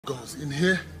Goals in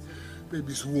here,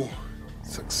 baby's war.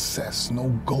 Success, no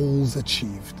goals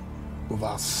achieved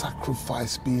without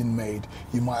sacrifice being made.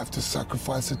 You might have to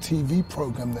sacrifice a TV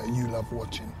program that you love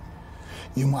watching.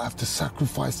 You might have to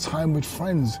sacrifice time with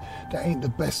friends that ain't the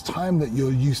best time that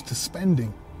you're used to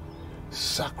spending.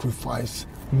 Sacrifice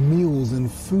meals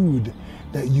and food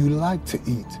that you like to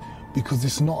eat because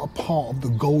it's not a part of the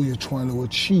goal you're trying to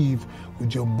achieve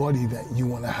with your body that you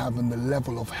want to have and the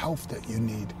level of health that you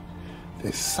need.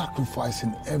 There's sacrifice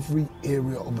in every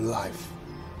area of life.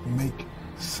 Make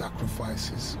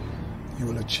sacrifices. You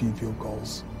will achieve your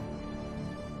goals.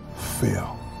 Fear.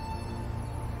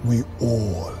 We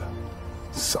all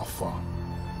suffer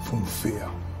from fear.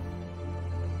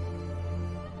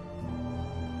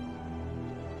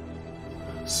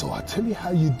 So I tell you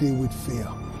how you deal with fear.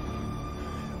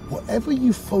 Whatever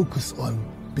you focus on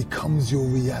becomes your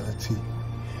reality.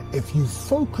 If you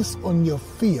focus on your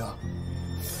fear,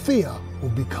 fear will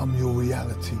become your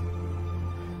reality.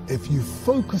 If you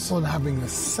focus on having a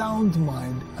sound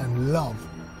mind and love,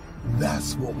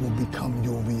 that's what will become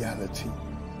your reality.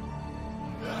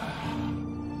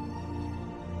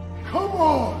 Come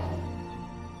on!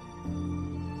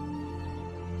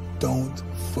 Don't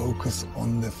focus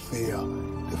on the fear.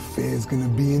 The fear is going to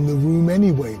be in the room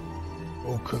anyway.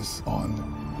 Focus on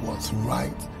what's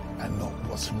right and not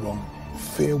what's wrong.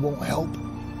 Fear won't help.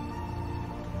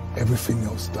 Everything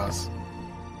else does.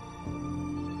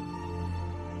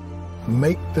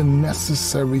 Make the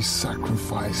necessary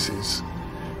sacrifices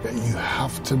that you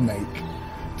have to make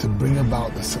to bring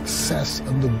about the success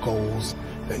and the goals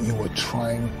that you are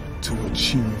trying to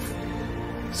achieve.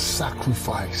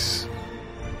 Sacrifice.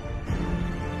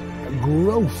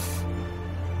 Growth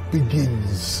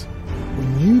begins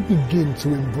when you begin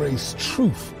to embrace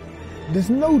truth. There's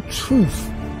no truth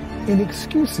in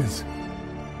excuses.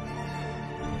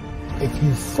 If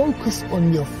you focus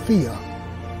on your fear,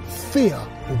 fear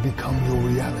will become your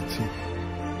reality.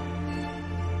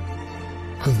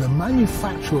 Because the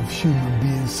manufacturer of human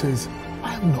beings says, I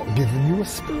have not given you a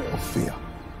spirit of fear,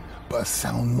 but a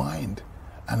sound mind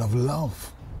and of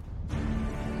love.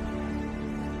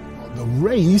 The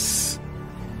race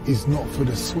is not for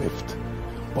the swift,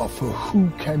 but for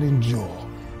who can endure.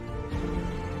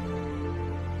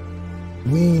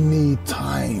 We need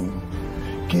time.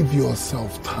 Give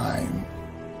yourself time.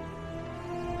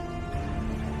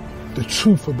 The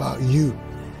truth about you.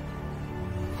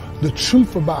 The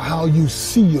truth about how you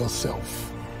see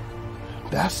yourself.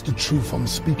 That's the truth I'm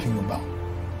speaking about.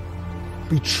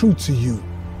 Be true to you.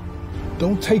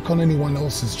 Don't take on anyone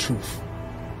else's truth.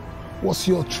 What's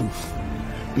your truth?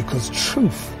 Because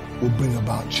truth will bring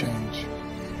about change.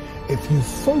 If you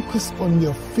focus on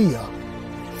your fear,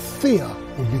 fear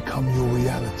will become your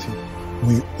reality.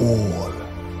 We all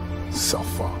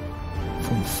suffer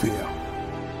from fear.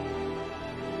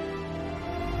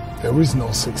 There is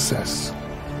no success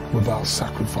without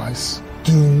sacrifice.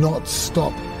 Do not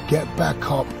stop. Get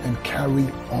back up and carry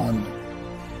on.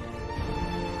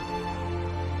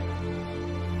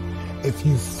 If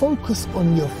you focus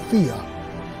on your fear,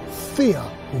 fear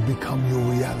will become your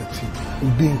reality.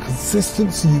 With being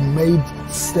consistent, so you made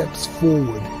steps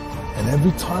forward. And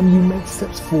every time you make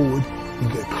steps forward, you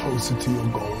get closer to your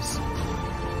goals.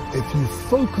 If you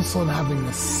focus on having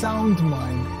a sound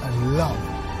mind and love,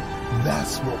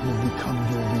 that's what will become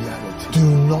your reality. Do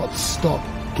not stop.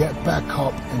 Get back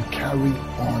up and carry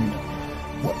on.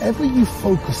 Whatever you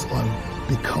focus on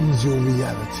becomes your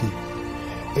reality.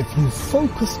 If you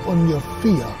focus on your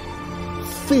fear,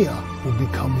 fear will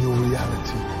become your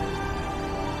reality.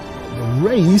 The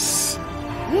race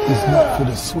is not for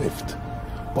the swift,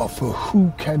 but for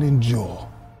who can endure.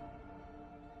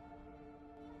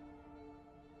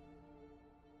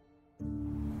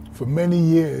 For many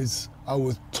years, I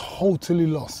was totally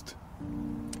lost.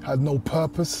 Had no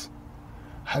purpose,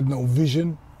 had no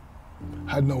vision,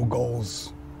 had no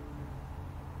goals.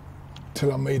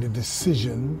 Till I made a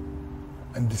decision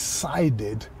and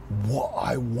decided what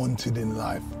I wanted in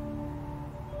life.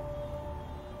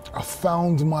 I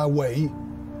found my way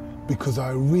because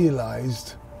I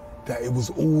realized that it was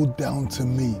all down to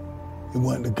me. It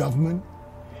weren't the government,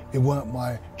 it weren't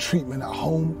my treatment at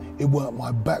home, it weren't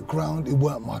my background, it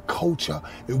weren't my culture,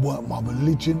 it weren't my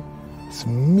religion. It's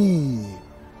me.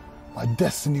 My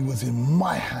destiny was in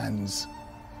my hands.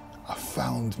 I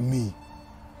found me.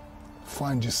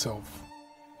 Find yourself.